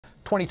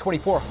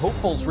2024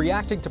 hopefuls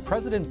reacting to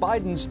President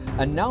Biden's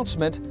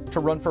announcement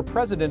to run for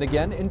president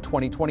again in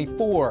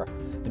 2024.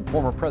 And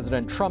former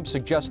President Trump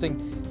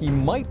suggesting he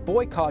might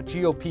boycott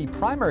GOP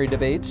primary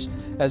debates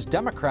as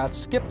Democrats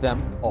skip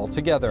them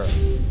altogether.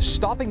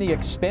 Stopping the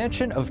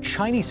expansion of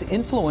Chinese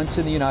influence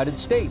in the United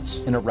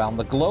States and around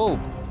the globe.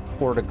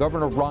 Florida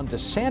Governor Ron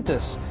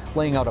DeSantis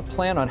laying out a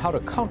plan on how to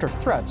counter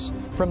threats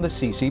from the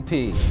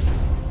CCP.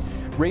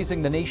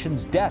 Raising the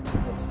nation's debt.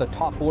 It's the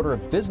top order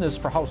of business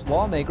for House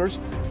lawmakers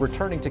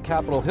returning to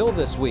Capitol Hill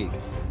this week.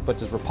 But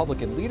does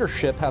Republican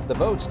leadership have the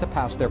votes to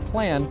pass their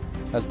plan,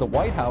 as the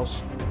White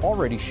House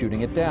already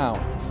shooting it down?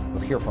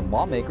 We'll hear from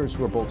lawmakers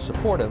who are both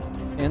supportive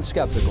and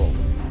skeptical.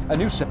 A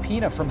new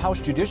subpoena from House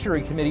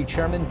Judiciary Committee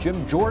Chairman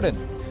Jim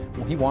Jordan.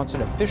 Well, he wants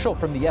an official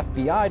from the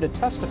FBI to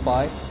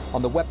testify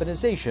on the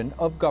weaponization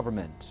of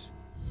government.